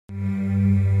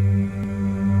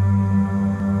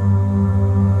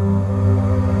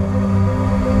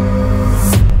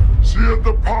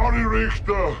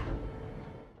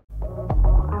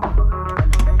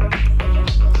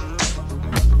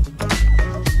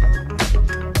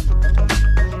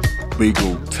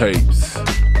Beagle tapes. You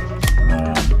know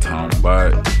what I'm talking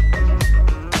about?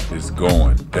 It's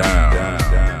going down.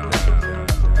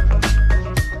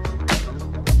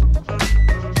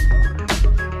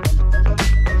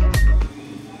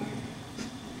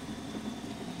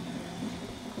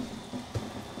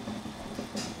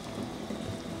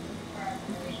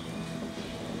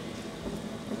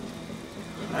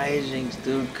 Hijinx,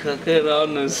 dude, cook it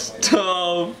on the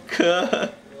stove,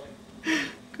 cook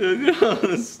it on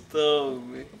the stove,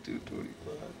 man.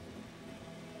 225.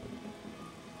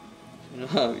 You know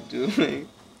how we do, man.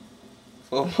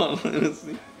 Football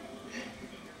literacy.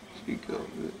 She go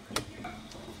good.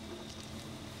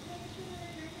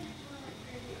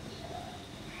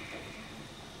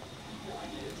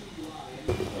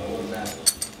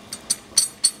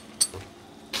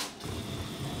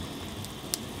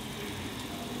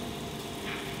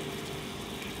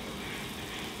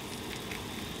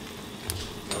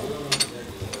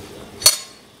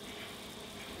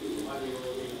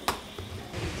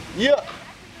 Yeah.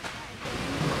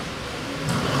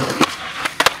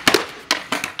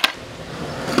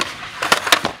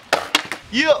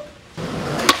 Yeah.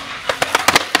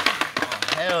 Oh,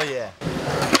 hell yeah.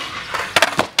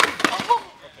 Oh,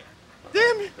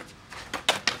 damn it.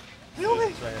 Feel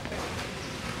me?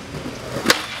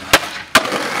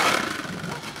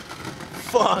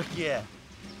 Fuck yeah.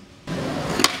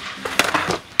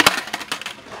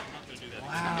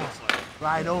 Wow.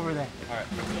 Right over there. All right.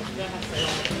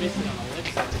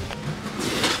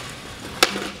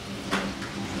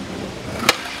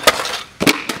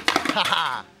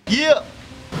 Haha. Yeah.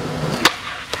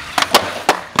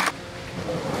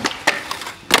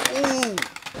 Ooh.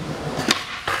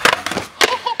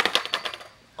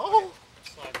 Oh.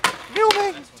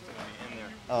 Moving.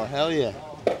 Oh, hell yeah.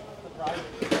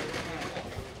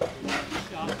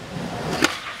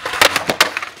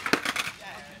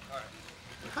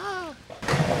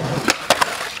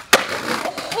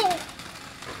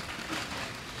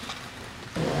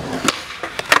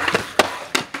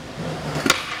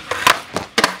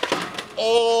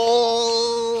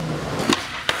 Oh!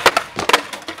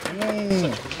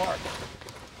 Mark.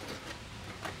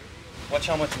 Watch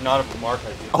how much not of a mark I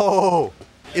do. Oh!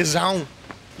 It's on.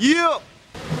 Yeah!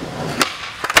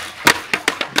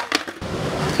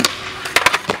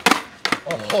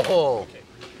 Oh!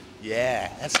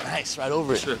 Yeah, that's nice. Right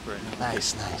over it. Strip right now.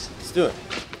 Nice, nice. Let's do it.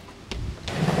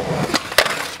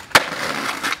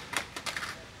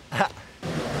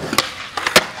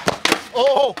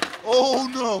 Oh! Oh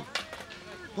no!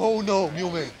 Oh no,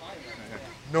 Mule.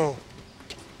 No.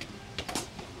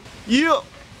 Yeah!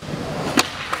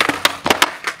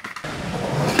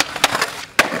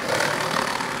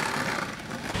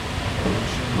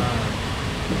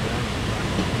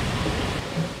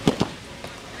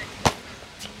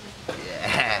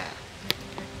 Yeah.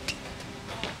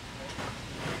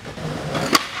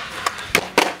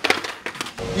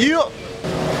 Yeah!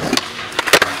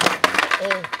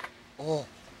 Oh! Oh!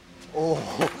 Oh!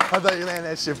 I thought you landed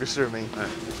that shit for sure, man. All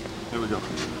right, here we go.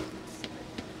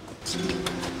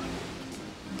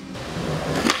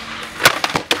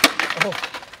 Oh!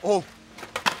 Oh!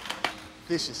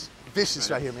 Vicious.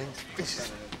 Vicious right here, man. Vicious.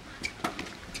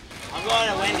 I'm going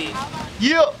to Wendy's.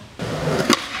 Yeah!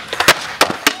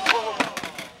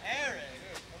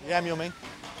 Yeah, Mule, man.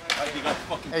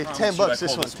 Hey, 10 bucks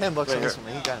this one. 10 bucks on this one,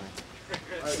 man. You got me.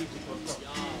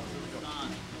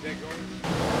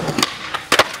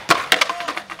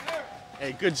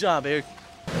 Hey, good job, Eric.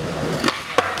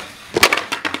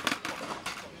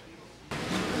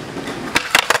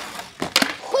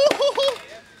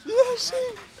 Yeah,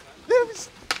 shit.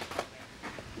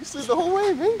 You slid the whole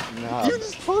way, man. No. You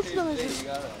just posted on it. You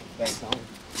got it. Thanks, homie.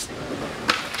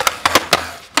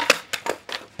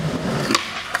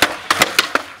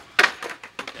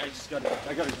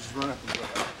 I gotta just run up and go.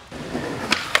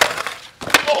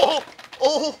 Oh!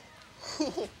 Oh!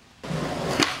 Oh,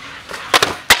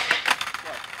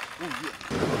 yeah.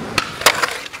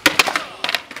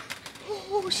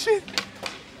 Oh, shit.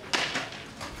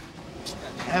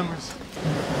 Hammers.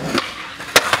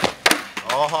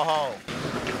 Oh.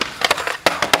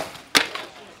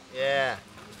 Yeah.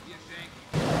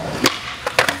 I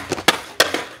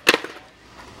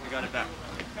got it back.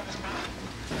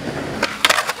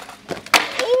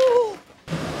 Oh.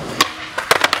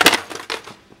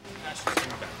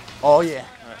 Oh, yeah.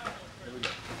 All right, here we go.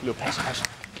 Little passion.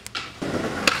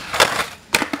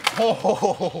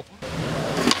 Oh.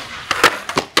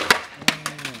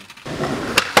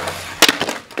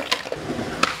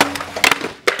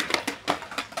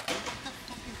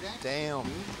 Damn.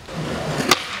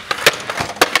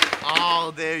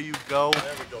 Oh, there you go.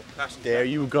 There we go. There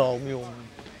you go, Mule.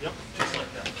 Yep, just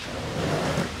like that.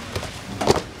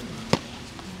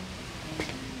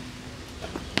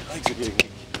 Legs are getting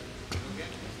weak.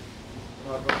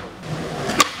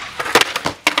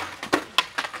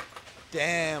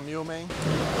 Damn, you man.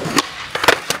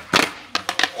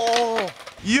 Oh,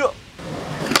 yeah.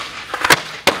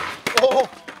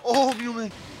 Oh, you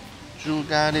man. You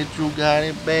got it,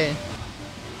 bad.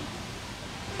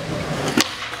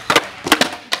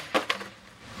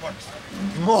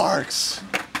 Marks.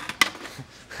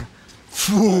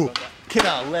 Phew. Get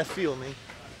out left field, man.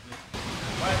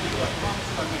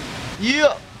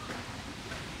 Yeah.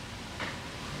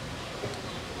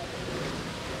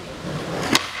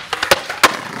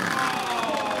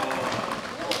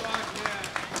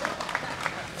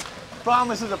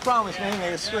 Promise is a promise, man. He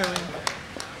made a swing.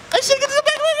 I should get to the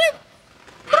back of it.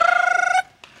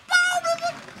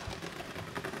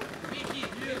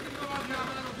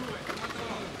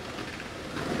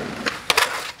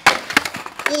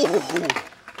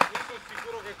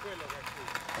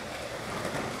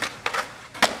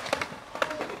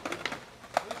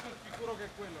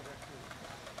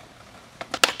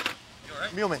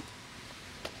 Mule man.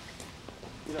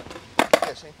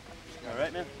 Yeah, Shane. All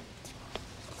right, man.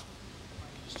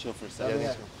 Just chill for a second.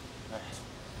 Yeah,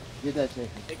 get that, Shane.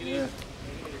 Take it easy. All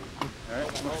right,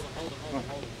 come on.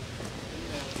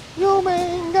 You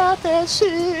man got that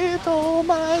shit, oh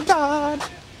my God.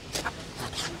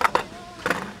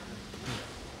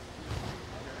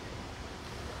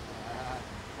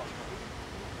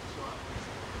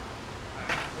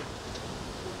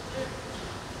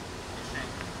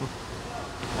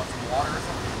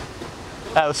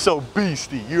 That was so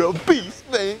beastie. You're a beast,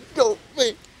 man. Go,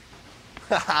 man.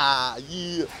 Haha,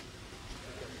 yeah.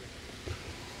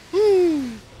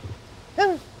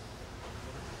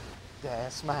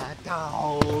 That's my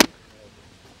dog.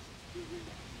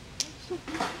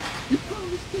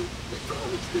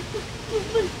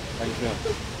 How you feel?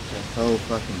 So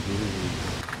fucking good.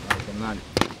 Like, I'm not.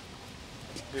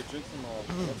 Here, drink some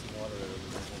water.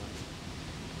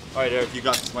 All right, Eric, you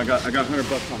got this. I got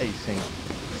 $100 on. Hey, Shane.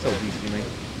 So beastie, man.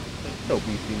 So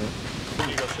beastie, man. Here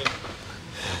you go, Shane.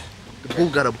 The bull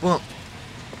got a bump.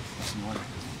 Some water.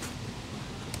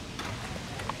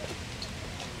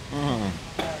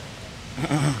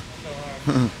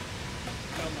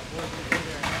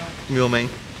 Mule man.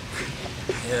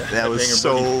 Yeah. That was Banger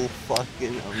so booty.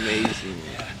 fucking amazing.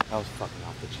 That was fucking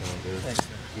off the chain, dude. Thanks,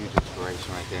 man. Huge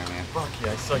inspiration right there, man. Fuck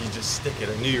yeah, I saw you just stick it.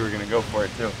 I knew you were gonna go for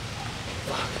it too.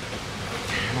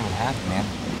 I'm not happy, man.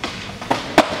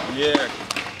 Yeah.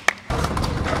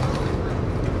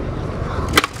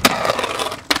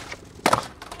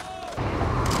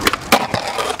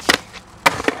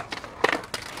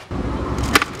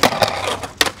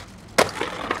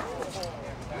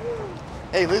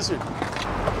 Hey, lizard.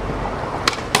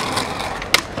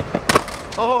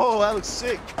 Oh, that looks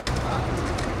sick.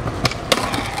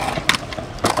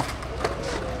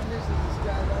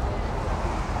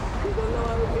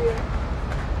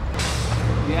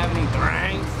 Do you have any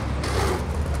drinks?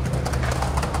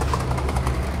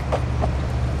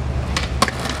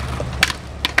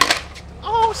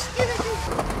 Oh, shit.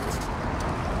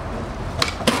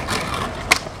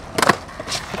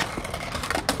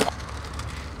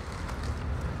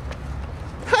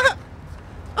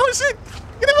 Oh, shit.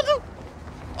 Get him, go.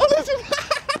 Oh, listen.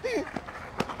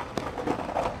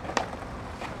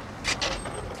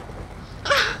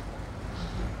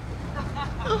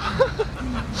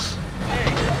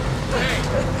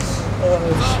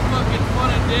 It's all fucking fun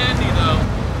and dandy, though.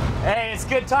 Hey, it's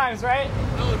good times, right?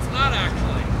 No, it's not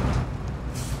actually.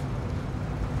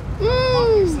 Fuck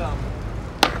yourself.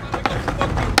 I'm gonna go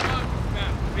fuck your dog, you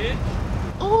fat bitch.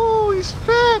 Oh, he's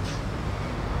fat.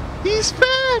 He's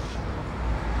fat.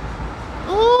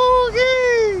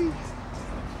 Okay.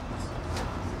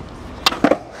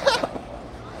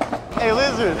 Hey,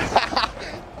 lizard.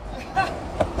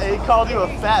 Hey, he called you a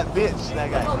fat bitch, that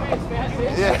guy. Oh, man, fat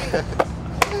bitch. Yeah.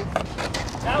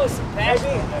 That was some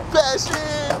passion. Fashion,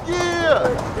 yeah.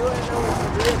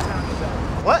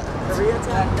 What?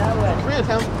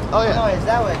 Koreatown? Oh, yeah. is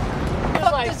that way?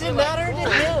 What does it matter to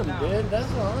him, dude?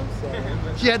 That's all I'm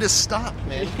saying. He had to stop,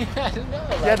 man. He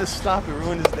had to stop and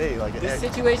ruin his day. Like This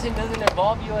situation doesn't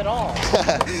involve you at all.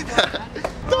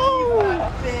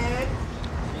 No!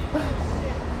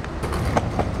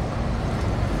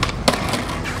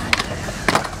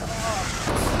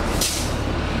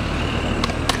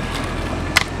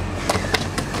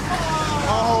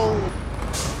 Oh!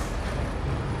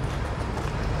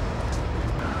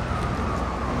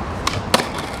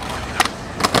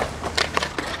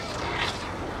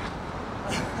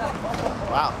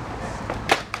 Wow.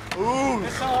 Ooh.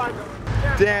 It's so hard.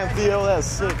 Damn, Theo, that's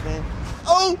sick, man.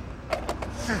 Oh!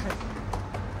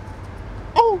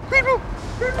 Oh, people!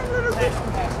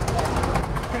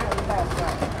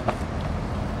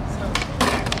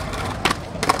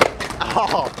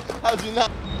 Oh, how'd you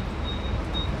not?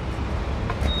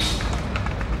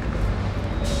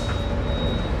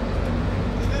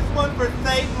 This one for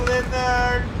Satan,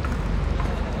 Lizard.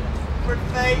 For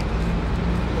Satan.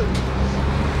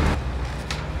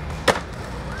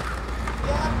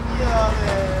 Yeah,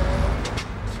 man.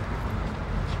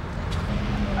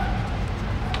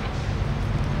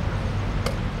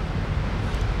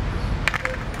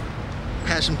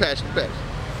 Passion, passion, passion.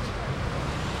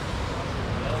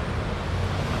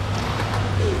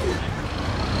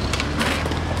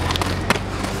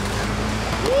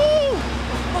 Woo!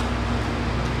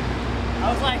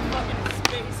 I was like fucking in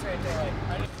space right there. Like,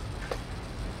 I didn't...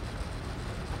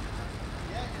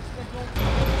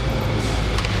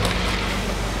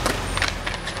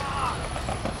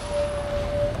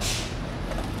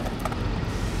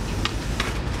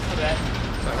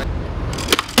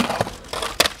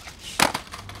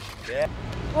 Yeah.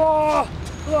 Oh!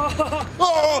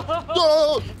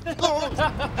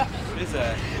 What is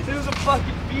that? It was a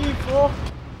fucking bee, fool.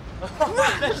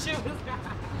 That shit was...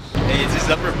 Hey, is his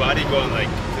upper body going like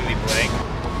completely blank?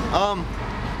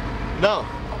 No.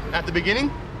 At the beginning?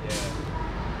 Yeah.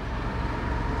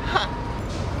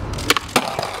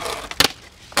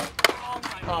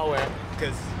 Oh, where?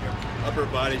 Because your upper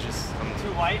body's just,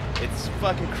 Too white? it's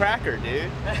fucking cracker, dude.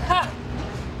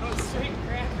 Oh, straight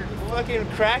cracker. Fucking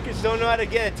crackers don't know how to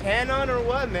get a tan on or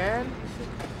what, man?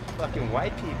 Fucking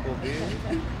white people,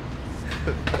 dude.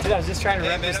 Dude, I was just trying to Hey,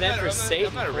 man, represent for Satan.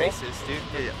 I'm not a fool. racist, dude.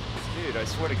 Yeah. Dude, I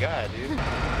swear to God, dude.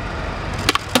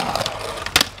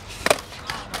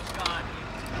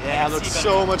 Yeah, it looks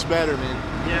so much better, man.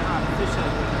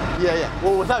 Yeah, Yeah, yeah.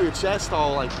 Well, without your chest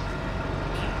all like...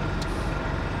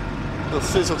 Little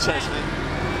sizzle chest, man.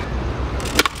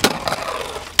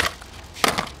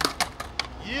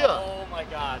 Yeah. Oh my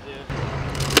god, dude.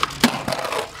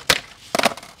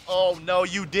 Oh, no,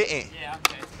 you didn't. Yeah,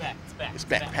 okay, it's back, it's back. It's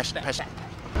back, passion, passion.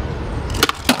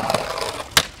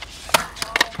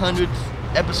 100th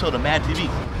episode of Mad TV.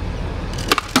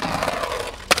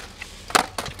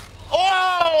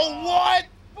 Oh, what?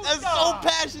 That's so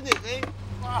passionate, man.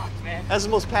 Fuck, man. That's the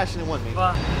most passionate one, man.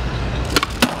 Fuck.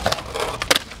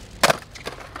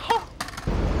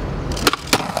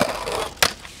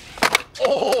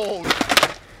 Oh.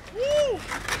 Woo.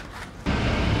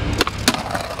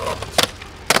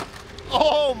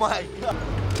 Oh my God.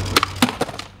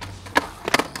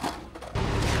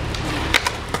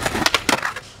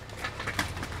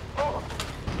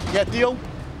 Yeah, Theo?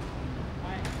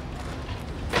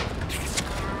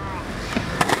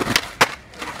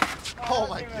 Oh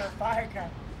my God.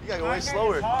 You gotta go way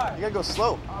slower. You gotta go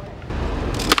slow.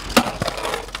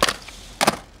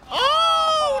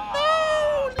 Oh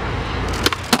no!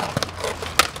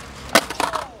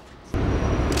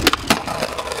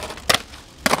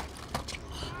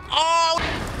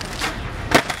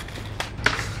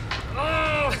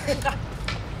 Oh!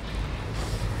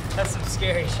 That's some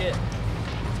scary shit.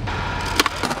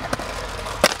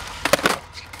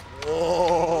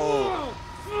 Whoa!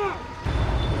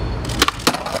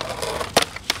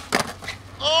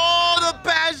 Oh, the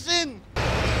passion!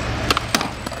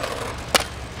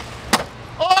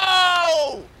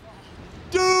 Oh!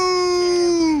 Dude!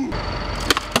 Oh,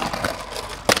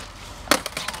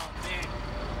 man.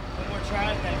 One more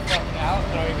try and then fucking out. I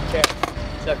don't even care.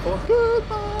 Is that cool?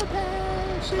 Goodbye,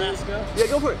 passion. Let's go. Yeah,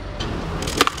 go for it.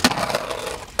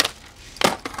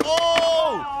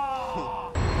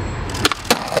 Oh!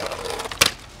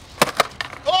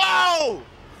 Oh!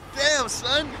 Damn,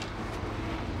 son.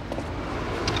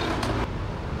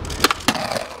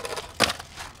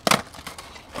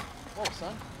 Whoa,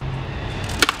 son.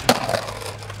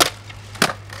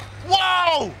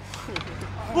 Whoa!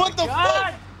 What the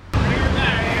fuck?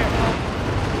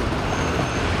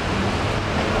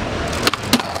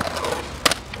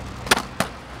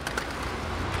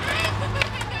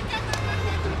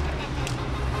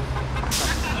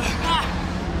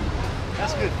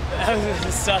 That's good. That was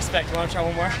a suspect. You want to try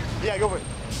one more? Yeah, go for it.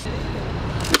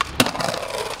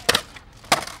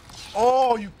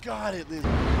 Oh, you got it, Liz.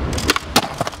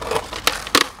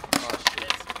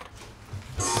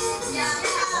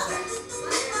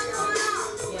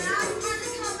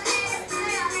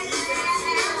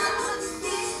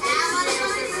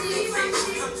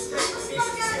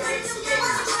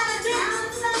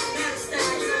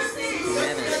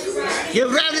 You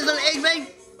grab this little egg, babe?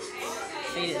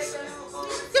 Fetus.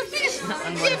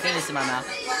 I'm going to fetus in my mouth.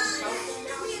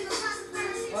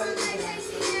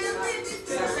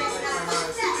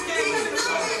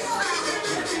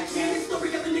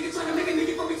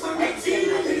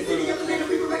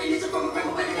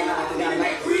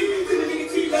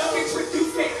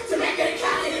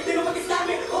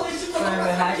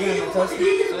 hash browns in the toaster? So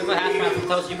we put hash browns in the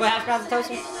toaster. You put hash browns in the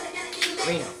toaster?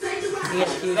 Reno. You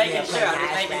gotta accuse me of putting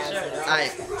hash browns.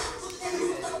 Alright.